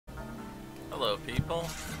Hello, people.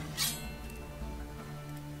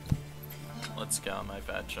 Let's go, my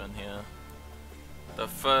veteran here. The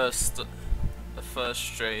first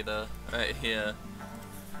trader right here.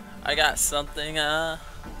 I got something I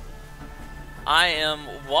am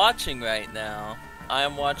watching right now. I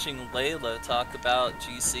am watching Layla talk about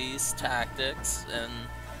GC's tactics and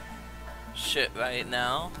shit right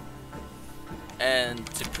now. And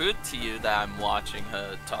to prove to you that I'm watching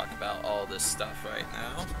her talk about all this stuff right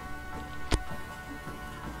now,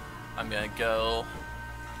 I'm gonna go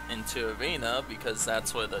into Arena because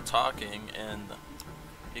that's where they're talking, and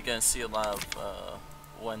you're gonna see a lot of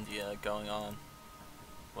Wendia going on.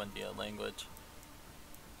 Wendia language.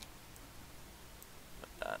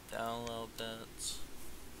 Put that down a little bit.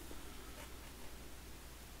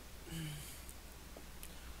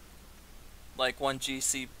 Like, one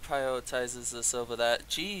GC prioritizes this over that.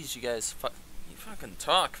 Jeez, you guys, you fucking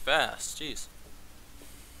talk fast. Jeez.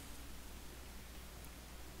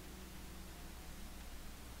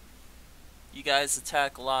 You guys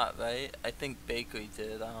attack a lot, right? I think Bakery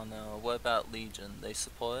did. I don't know. What about Legion? They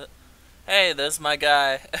support it? Hey, there's my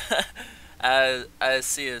guy. I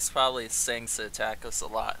see it's probably Sings to attack us a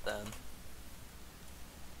lot then.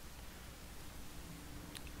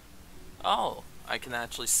 Oh, I can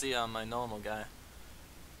actually see on my normal guy.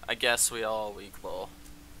 I guess we all weak low.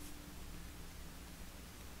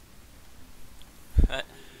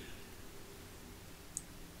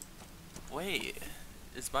 Wait,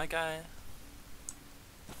 is my guy...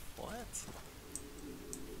 What?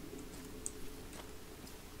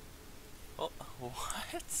 Oh,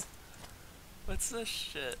 what? What's this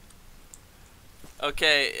shit?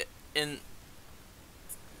 Okay,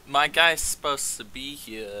 my guy's supposed to be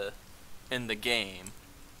here in the game.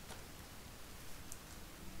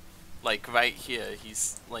 Like right here,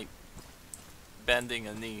 he's like bending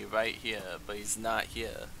a knee right here, but he's not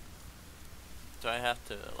here. Do I have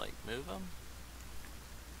to like move him?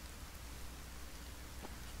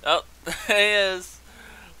 Oh, there he is.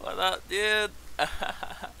 What up, dude?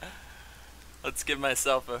 Let's give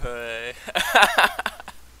myself a hooray.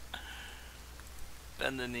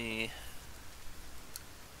 Bend the knee.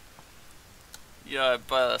 You're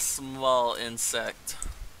but a small insect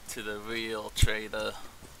to the real trader.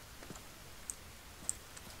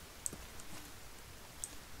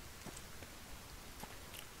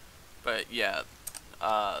 But yeah,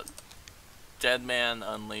 Deadman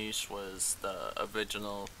Unleashed was the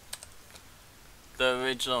original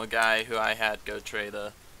guy who I had go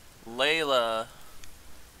trader. Layla,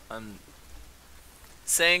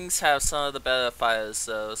 Sings have some of the better fighters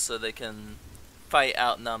though, so they can fight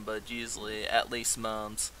outnumbered usually, at least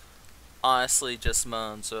Mums. Honestly, just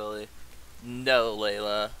Mums, really. No,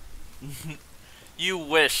 Layla. You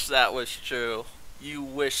wish that was true. You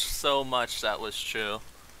wish so much that was true.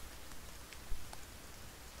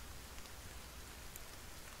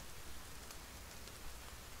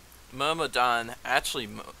 Myrmidon, actually,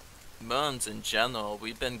 Mums in general,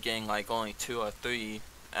 we've been getting like only 2 or 3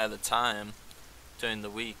 at a time during the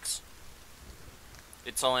weeks.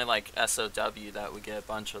 It's only like SOW that we get a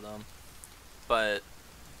bunch of them. But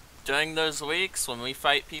during those weeks, when we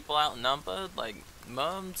fight people outnumbered, like,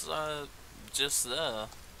 Mums are just there.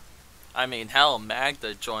 I mean, hell,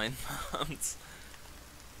 Magda joined Mums.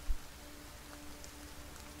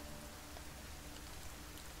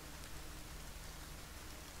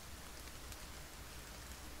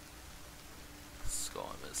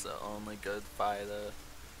 Storm is the only good fighter.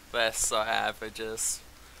 Rest are averages.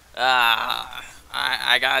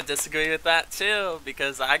 I gotta disagree with that too,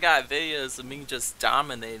 because I got videos of me just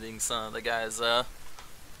dominating some of the guys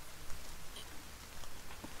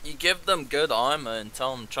You give them good armor and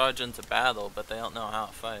tell them charge into battle, but they don't know how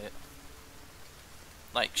to fight.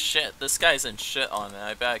 Like shit, this guy's in shit armor,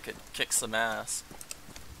 I bet I could kick some ass.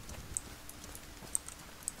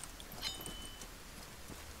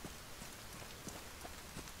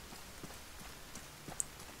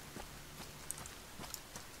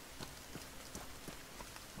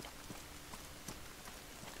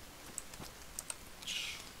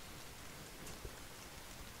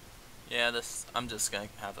 Yeah, I'm just gonna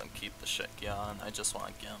have him keep the shit on. I just want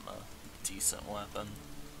to get him a decent weapon.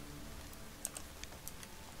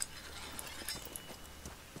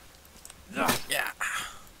 Yeah.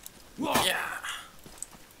 Yeah.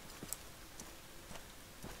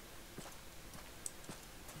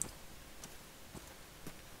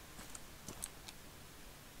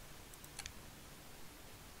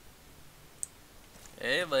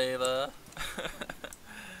 Hey, Layla.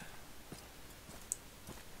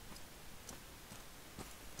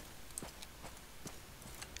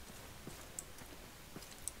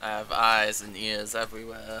 I have eyes and ears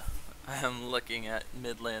everywhere. I am looking at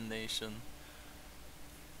Midland Nation.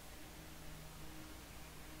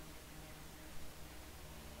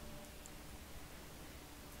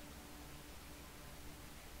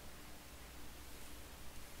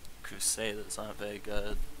 Crusaders aren't very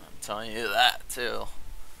good. I'm telling you that too.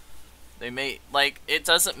 They may like it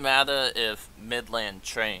doesn't matter if Midland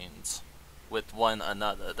trains with one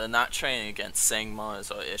another. They're not training against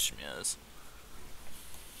Sangmars or Ishmias.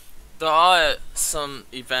 There are some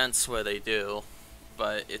events where they do,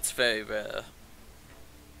 but it's very rare.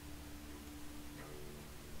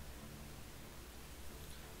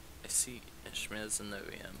 I see Ishmias in the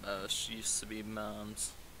arena. She used to be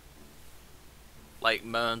moms. Like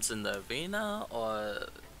moms in the arena, or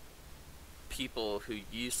people who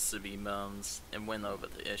used to be moms and went over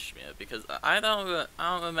to Ishmia? Because I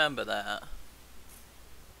don't remember that.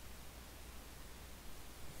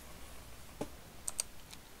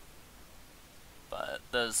 But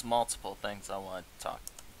there's multiple things I want to talk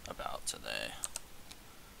about today.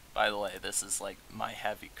 By the way, this is like my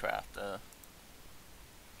heavy crafter.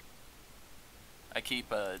 I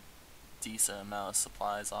keep a decent amount of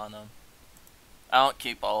supplies on them. I don't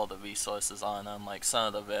keep all the resources on them. Like some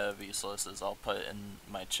of the rare resources I'll put in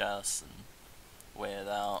my chest and weigh it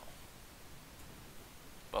out.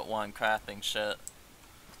 But one crafting shit,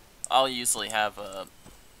 I'll usually have a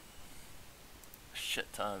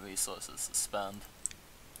shit ton of resources to spend.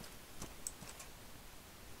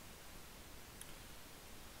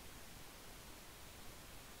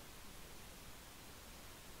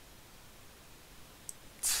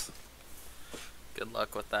 Good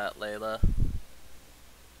luck with that, Layla.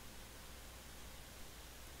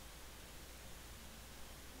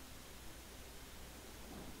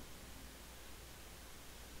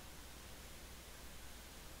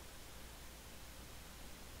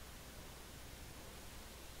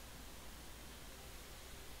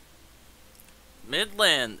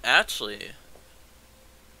 Midland, actually,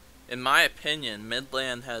 in my opinion,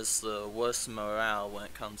 Midland has the worst morale when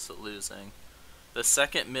it comes to losing. The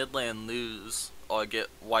second Midland lose or get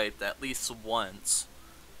wiped at least once,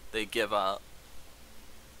 they give up.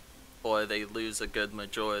 Or they lose a good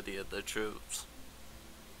majority of their troops.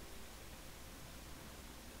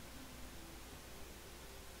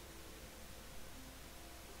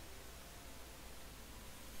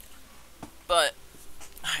 But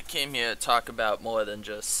I came here to talk about more than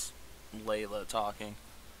just Layla talking.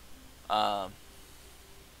 I've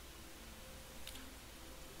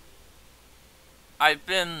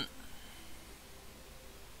been...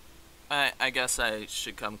 I guess I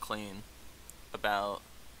should come clean about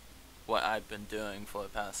what I've been doing for the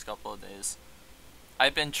past couple of days.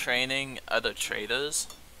 I've been training other traders.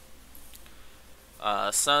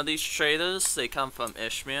 Some of these traders, they come from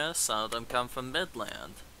Ishmia, some of them come from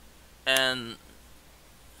Midland. And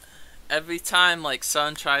every time like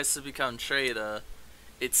someone tries to become trader,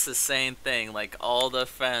 it's the same thing. Like all the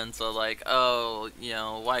friends are like, "Oh, you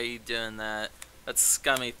know, why are you doing that? That's a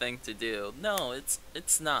scummy thing to do." No,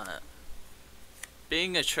 it's not.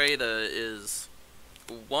 Being a trader is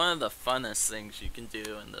one of the funnest things you can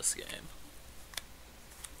do in this game,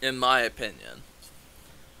 in my opinion.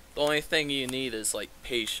 The only thing you need is like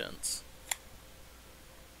patience,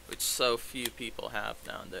 which so few people have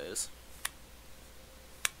nowadays.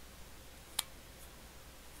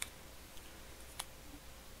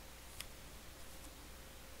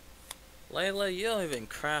 Layla, you don't even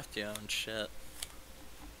craft your own shit.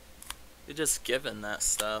 You're just given that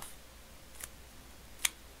stuff.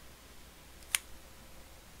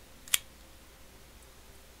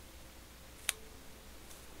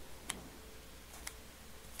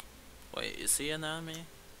 Wait, is he an enemy?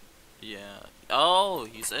 Yeah. Oh,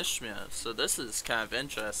 he's Ishmia. So this is kind of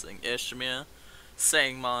interesting. Ishmia,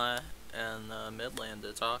 Sangmar, and Midland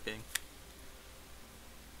are talking.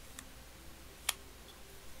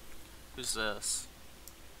 Who's this?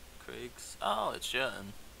 Kriegs? Oh, it's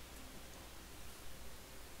Jen.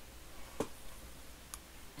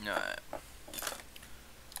 Alright.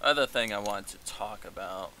 Other thing I wanted to talk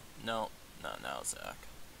about. No, not now, Zach.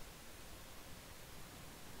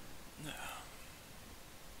 No.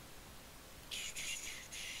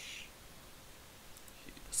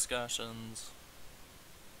 Discussions.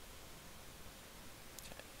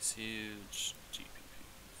 Okay, it's huge.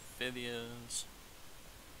 GPP videos.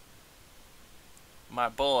 My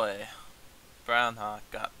boy, Brownhawk,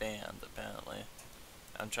 got banned, apparently.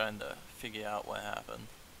 I'm trying to figure out what happened.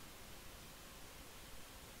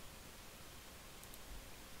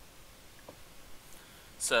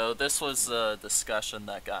 So this was the discussion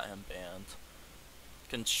that got him banned.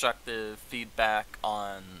 Constructive feedback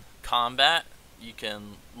on combat. You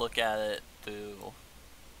can look at it through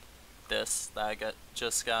latest that I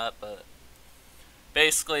just got, but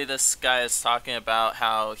basically this guy is talking about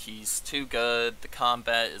how he's too good, the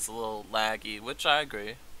combat is a little laggy, which I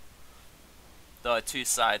agree. There are two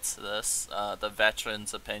sides to this, the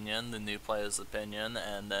veteran's opinion, the new player's opinion,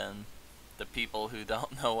 and then the people who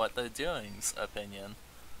don't know what they're doing's opinion.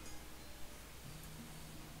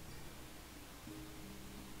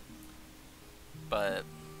 But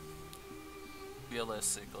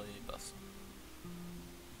realistically, I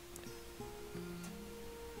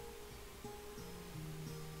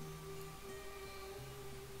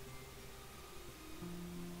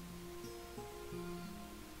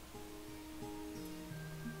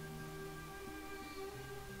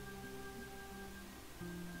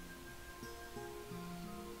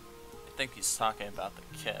think he's talking about the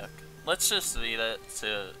kick. Let's just read it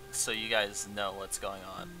so you guys know what's going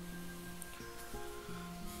on.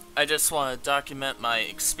 I just want to document my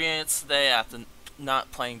experience today after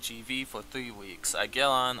not playing GV for 3 weeks. I get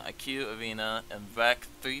on, I queue arena, and wreck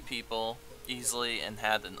 3 people easily and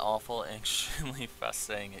had an awful and extremely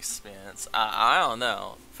frustrating experience. I don't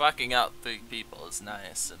know. Fucking out 3 people is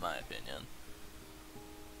nice in my opinion.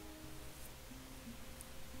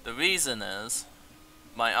 The reason is,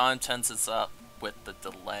 my arm tenses up with the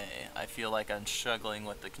delay. I feel like I'm struggling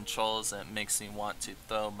with the controls and it makes me want to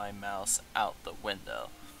throw my mouse out the window.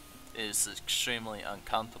 It is extremely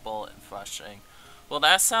uncomfortable and frustrating. Well,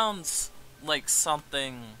 that sounds like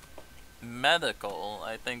something medical.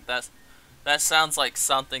 I think that sounds like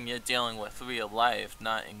something you're dealing with real life,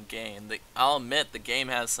 not in game. I'll admit the game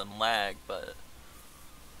has some lag, but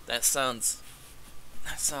that sounds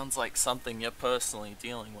like something you're personally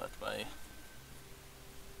dealing with, buddy.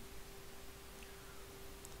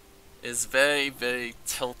 It's very, very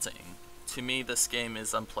tilting. To me, this game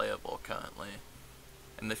is unplayable currently.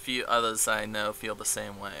 And the few others I know feel the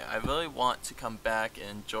same way. I really want to come back and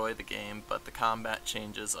enjoy the game, but the combat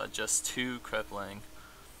changes are just too crippling.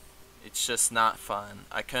 It's just not fun.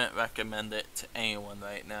 I couldn't recommend it to anyone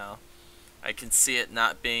right now. I can see it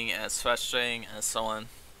not being as frustrating as someone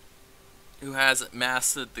who hasn't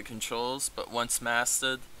mastered the controls, but once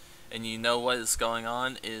mastered and you know what is going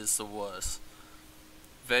on, is the worst.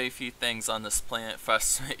 Very few things on this planet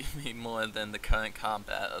frustrate me more than the current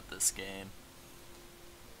combat of this game.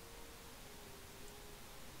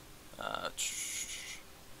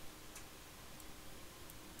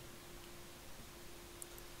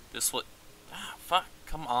 This would... fuck,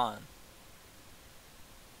 come on.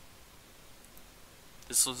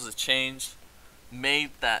 This was a change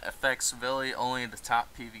made that affects really only the top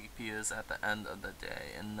PvPers at the end of the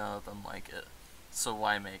day, and none of them like it. So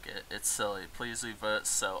why make it? It's silly. Please revert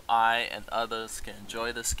so I and others can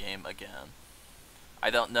enjoy this game again. I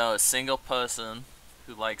don't know a single person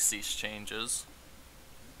who likes these changes.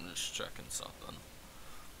 I'm just checking something.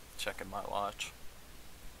 Checking my watch.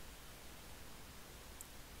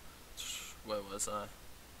 Where was I?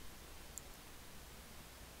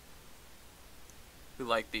 Who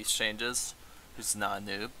like these changes? Who's not a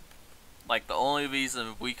noob? Like, the only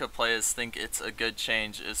reason weaker players think it's a good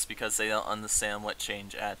change is because they don't understand what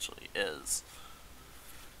change actually is.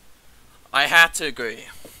 I have to agree.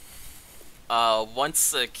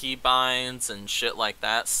 Once the keybinds and shit like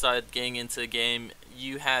that started getting into the game,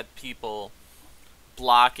 you had people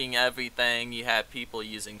blocking everything, you had people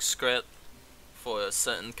using script for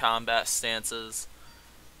certain combat stances.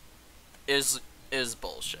 Is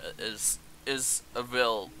bullshit. Is a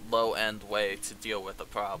real low-end way to deal with a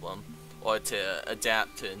problem, or to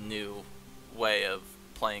adapt to a new way of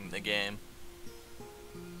playing the game.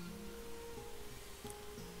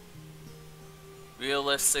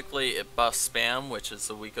 Realistically, it buffs spam, which is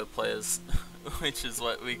the weaker players, which is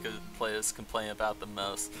what weaker players complain about the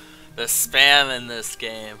most. The spam in this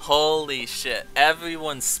game, holy shit!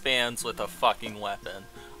 Everyone spams with a fucking weapon.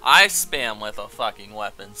 I spam with a fucking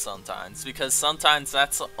weapon sometimes, because sometimes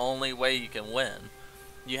that's the only way you can win.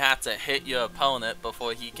 You have to hit your opponent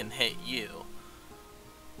before he can hit you.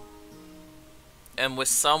 And with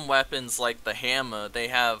some weapons like the hammer, they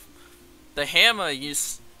have... The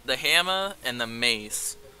hammer and the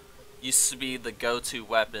mace used to be the go-to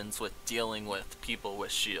weapons with dealing with people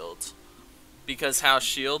with shields. Because how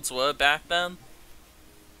shields were back then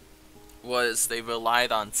was they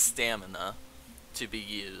relied on stamina to be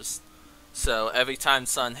used. So every time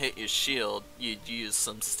someone hit your shield, you'd use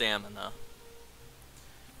some stamina.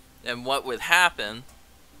 And what would happen,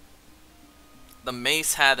 the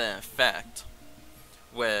mace had an effect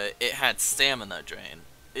where it had stamina drain.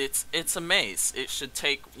 It's a mace. It should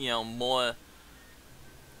take, more...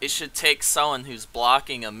 It should take someone who's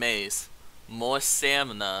blocking a mace more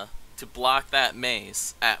stamina to block that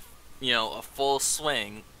mace at, a full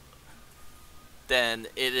swing than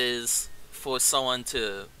it is for someone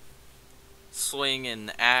to swing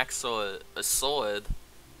an axe or a sword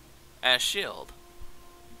as shield.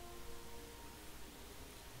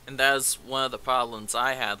 And that was one of the problems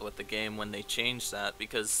I had with the game when they changed that,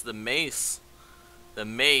 because the mace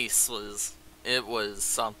was, it was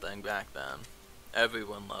something back then.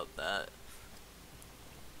 Everyone loved that.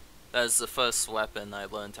 That was the first weapon I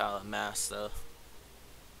learned how to master.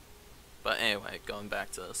 But anyway, going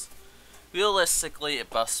back to this. Realistically, it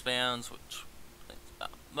buff spams, which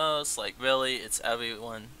most, like, really, it's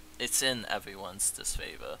in everyone's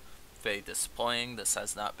disfavor. Very disappointing. This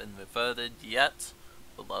has not been reverted yet.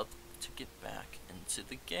 Would love to get back into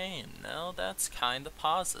the game. Now that's kind of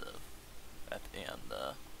positive at the end.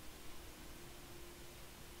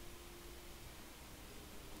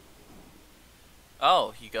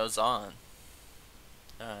 Oh, he goes on.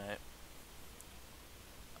 Alright.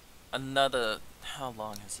 Another. How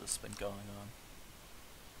long has this been going on?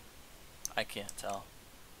 I can't tell.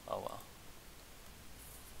 Oh well.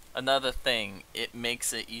 Another thing, it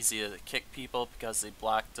makes it easier to kick people because they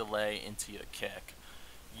block delay into your kick.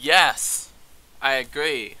 Yes! I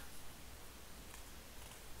agree.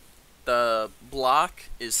 The block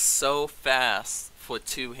is so fast for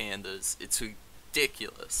two-handers, it's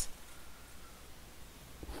ridiculous.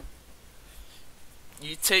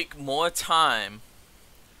 You take more time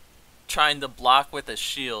trying to block with a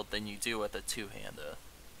shield than you do with a two-hander.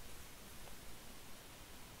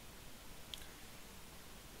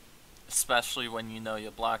 Especially when you know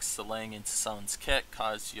your blocks delaying into someone's kick,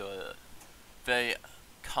 cause you're very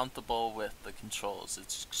comfortable with the controls.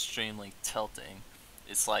 It's extremely tilting.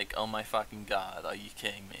 It's like, oh my fucking god, are you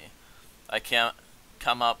kidding me? I can't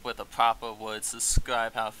come up with a proper word to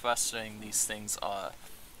describe how frustrating these things are.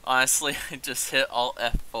 Honestly, I just hit Alt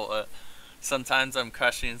F4. Sometimes I'm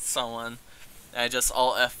crushing someone, and I just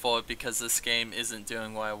Alt F4 because this game isn't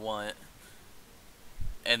doing what I want.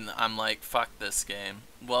 And I'm like, fuck this game.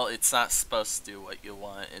 Well, it's not supposed to do what you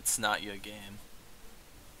want. It's not your game.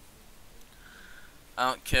 I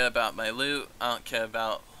don't care about my loot. I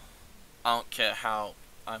don't care how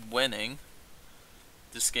I'm winning.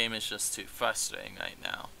 This game is just too frustrating right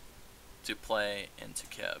now to play and to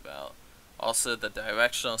care about. Also, the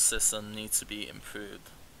directional system needs to be improved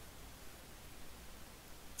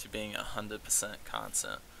to being 100%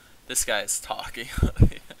 constant. This guy is talking,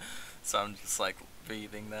 so I'm just like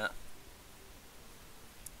reading that.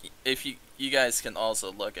 If you guys can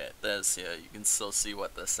also look at this here, you can still see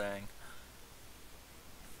what they're saying.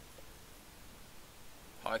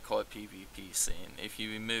 Hardcore PvP scene. If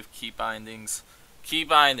you remove key bindings,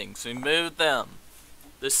 remove them.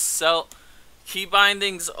 Key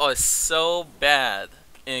bindings are so bad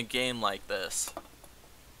in a game like this.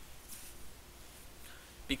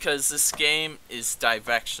 Because this game is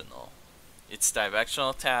directional. It's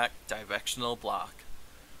directional attack, directional block.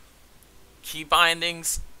 Key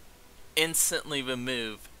bindings instantly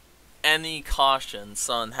remove any caution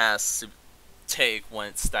someone has to take when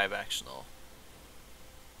it's directional.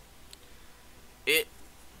 It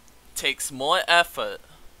takes more effort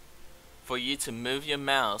for you to move your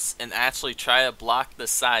mouse and actually try to block the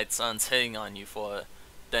side someone's hitting on you for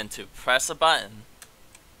than to press a button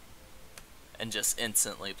and just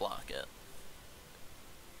instantly block it.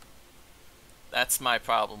 That's my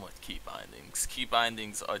problem with key bindings. Key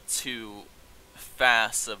bindings are too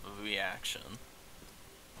fast of a reaction.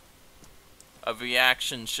 A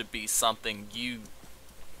reaction should be something you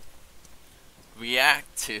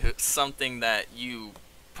react to, something that you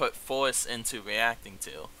put force into reacting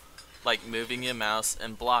to, like moving your mouse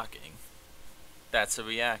and blocking. That's a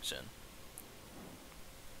reaction.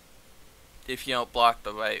 If you don't block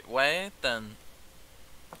the right way, then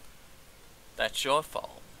that's your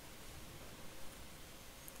fault.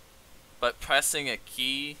 But pressing a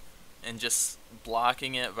key and just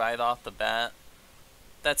blocking it right off the bat,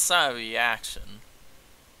 that's not a reaction.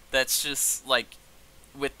 That's just like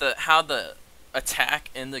with how the attack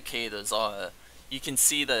indicators are, you can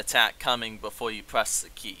see the attack coming before you press the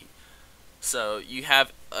key. So you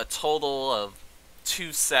have a total of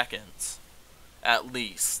 2 seconds at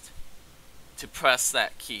least to press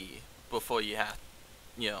that key before you have,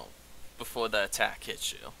 before the attack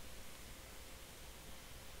hits you.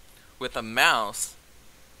 With a mouse,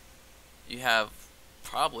 you have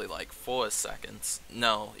probably like 4 seconds.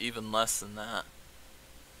 No, even less than that.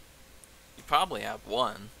 You probably have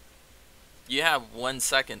 1. You have 1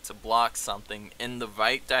 second to block something in the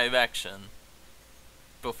right direction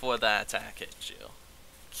before that attack hits you.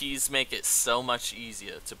 Keys make it so much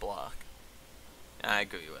easier to block. And I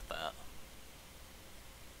agree with that.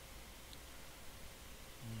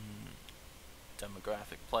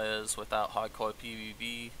 demographic players without hardcore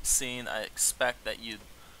PvP scene, I expect that you'd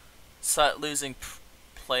start losing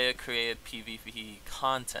player-created PvP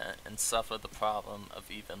content and suffer the problem of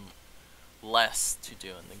even less to do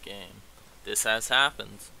in the game. This has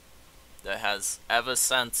happened. There has, ever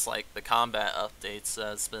since like the combat updates, there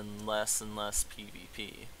has been less and less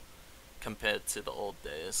PvP compared to the old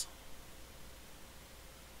days.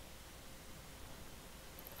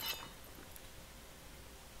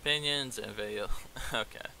 Opinions and video.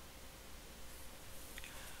 Okay.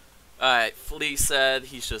 Alright, Flea said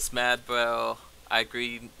he's just mad, bro. I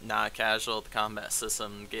agree, not casual. The combat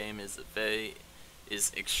system game is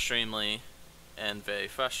extremely and very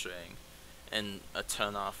frustrating, and a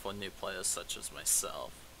turn off for new players such as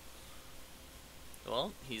myself.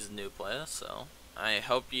 Well, he's a new player, so I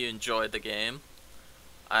hope you enjoyed the game.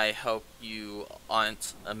 I hope you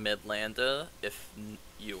aren't a mid-lander. If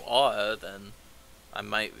you are, then I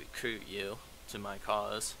might recruit you to my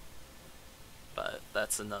cause. But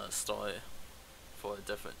that's another story for a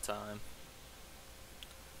different time.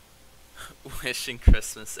 Wishing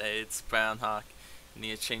Christmas AIDS, Brown Hawk. You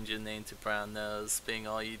need to change your name to Brown Nose. Being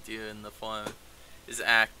all you do in the form is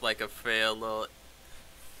act like a frail little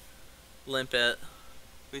limpet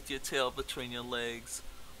with your tail between your legs.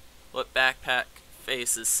 What Backpack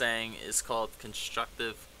Face is saying is called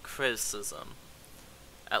constructive criticism.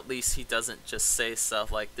 At least he doesn't just say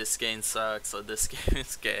stuff like this game sucks or this game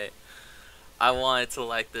is gay. I wanted to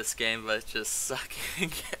like this game, but it's just sucking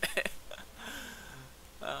gay.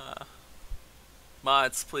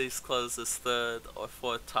 Mods, please close this third or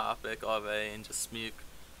fourth topic already and just mute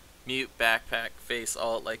Backpack Face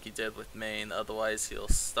alt like you did with Main, otherwise he'll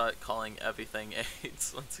start calling everything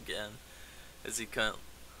AIDS once again, as he couldn't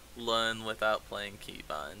learn without playing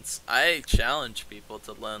keybinds. I challenge people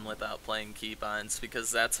to learn without playing keybinds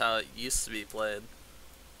because that's how it used to be played.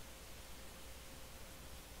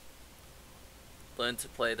 Learn to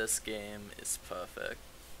play this game is perfect.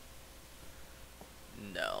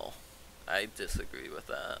 No, I disagree with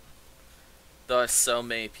that. There are so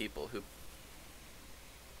many people who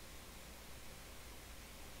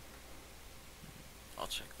I'll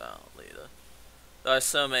check that out later. There are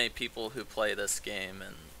so many people who play this game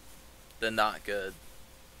and they're not good.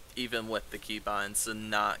 Even with the keybinds, they're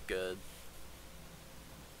not good.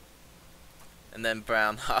 And then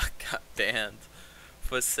Brown Hawk got banned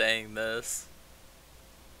for saying this.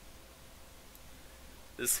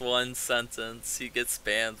 This one sentence he gets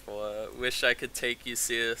banned for. Wish I could take you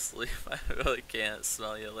seriously, but I really can't.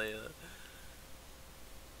 Smell you later.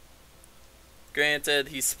 Granted,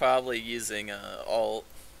 he's probably using alt.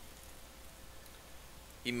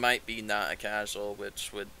 He might be not a casual,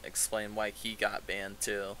 which would explain why he got banned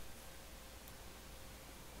too.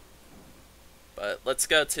 But let's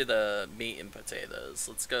go to the meat and potatoes.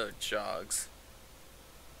 Let's go to Jogs.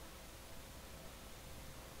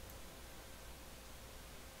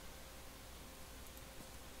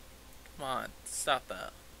 Come on, stop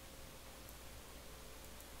that.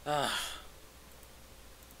 Ah.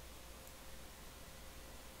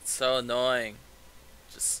 It's so annoying.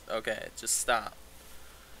 Okay, just stop.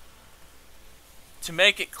 To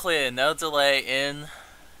make it clear, no delay in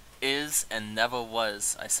is and never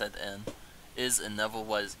was, I said in, is and never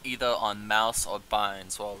was either on mouse or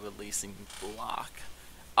binds while releasing block.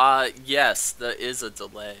 Yes, there is a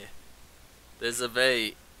delay. There's a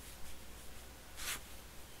very...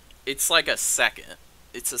 It's like a second.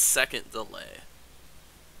 It's a second delay.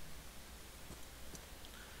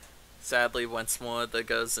 Sadly, once more, there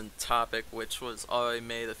goes in topic, which was already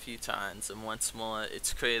made a few times, and once more,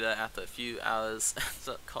 its creator, after a few hours, ends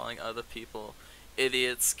up calling other people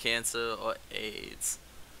idiots, cancer, or AIDS.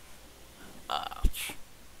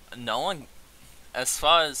 No one, as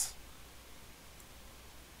far as...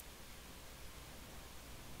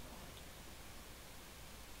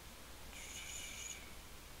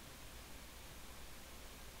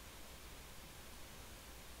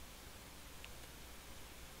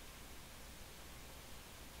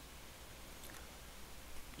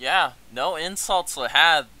 Yeah, no insults were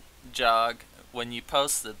had, Jog, when you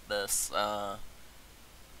posted this. I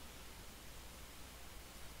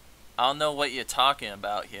don't know what you're talking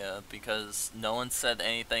about here, because no one said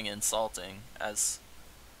anything insulting, as...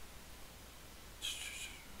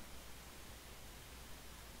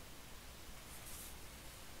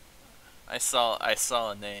 I saw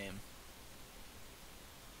a name.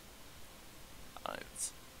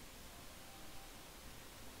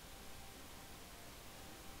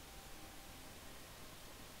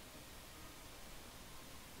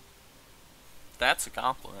 That's a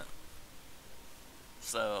compliment.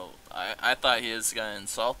 So, I thought he was gonna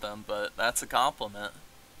insult them, but that's a compliment.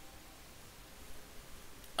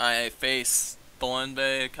 I faced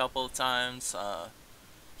Thornbay a couple of times.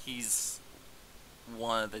 He's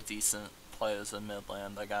one of the decent players in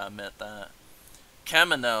Midland, I gotta admit that.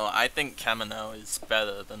 Kamino, I think Kamino is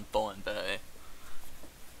better than Thornbay.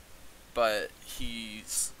 But he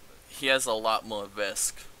has a lot more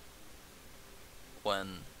risk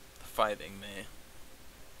when fighting me.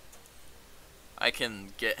 I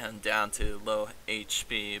can get him down to low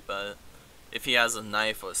HP, but if he has a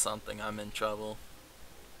knife or something, I'm in trouble.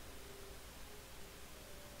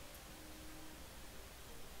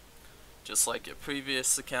 Just like your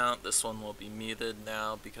previous account, this one will be muted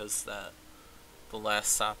now because the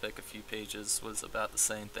last topic a few pages was about the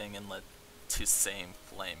same thing and led to same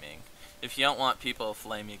flaming. If you don't want people to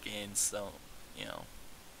flame your games, don't, you know.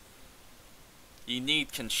 You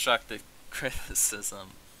need constructive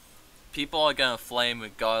criticism. People are gonna flame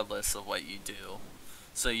regardless of what you do,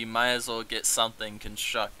 so you might as well get something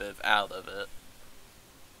constructive out of it.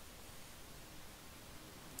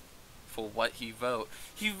 For what he wrote.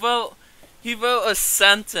 He wrote a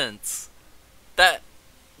sentence that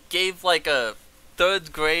gave like a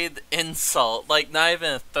 3rd grade insult, like not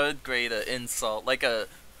even a 3rd grader insult, like a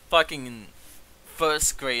fucking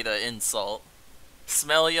 1st grader insult.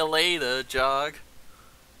 Smell you later, Jog.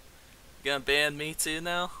 You gonna ban me too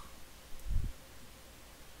now?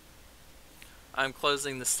 I'm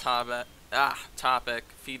closing this topic.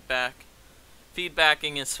 Feedback.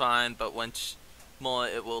 Feedbacking is fine, but once more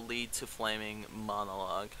it will lead to flaming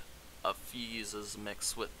monologue. A few users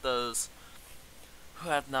mixed with those who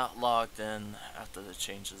have not logged in after the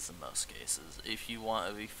changes in most cases. If you want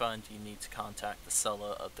a refund, you need to contact the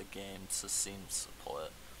seller of the game to Steam support.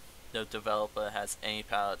 No developer has any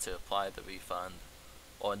power to apply the refund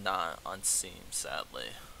or not on Steam,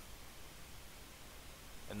 sadly.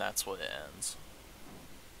 And that's what it ends.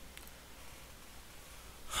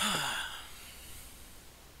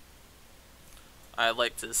 I'd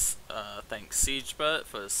like to thank SiegeBot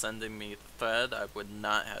for sending me the thread. I would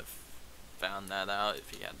not have found that out if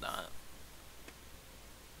he had not.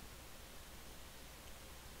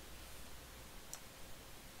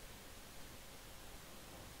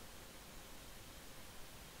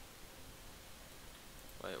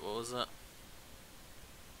 Wait, what was that?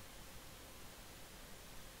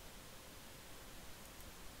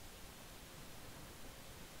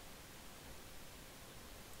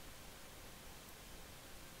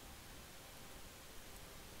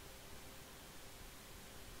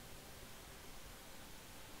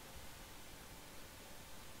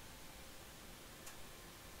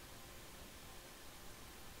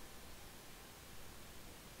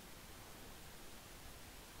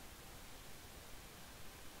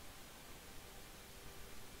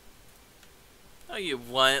 No, you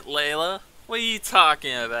weren't, Layla. What are you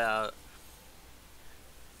talking about?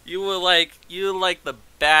 You were like the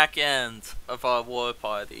back end of our war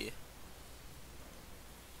party.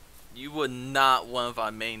 You were not one of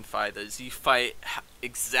our main fighters. You fight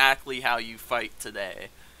exactly how you fight today.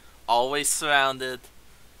 Always surrounded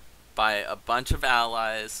by a bunch of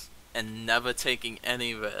allies and never taking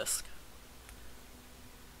any risk.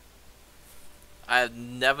 I've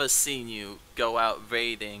never seen you go out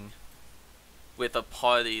raiding with a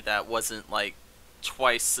party that wasn't like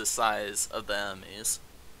twice the size of the enemies.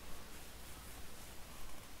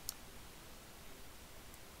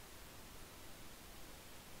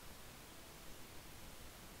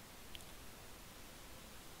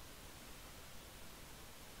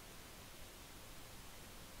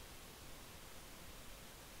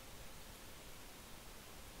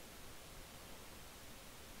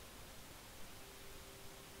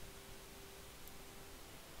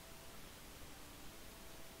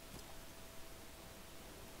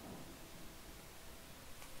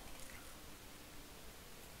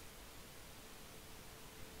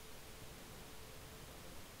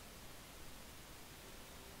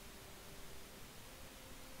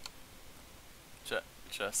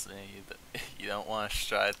 Trust me, you don't want to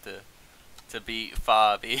strive to beat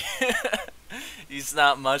Fabi. He's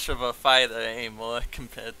not much of a fighter anymore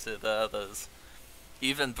compared to the others.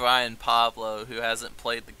 Even Brian Pablo, who hasn't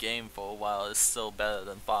played the game for a while, is still better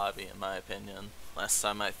than Fabi in my opinion. Last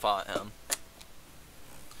time I fought him.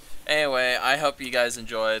 Anyway, I hope you guys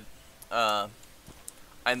enjoyed. I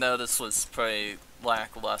know this was pretty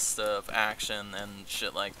lackluster of action and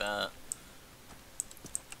shit like that.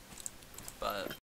 But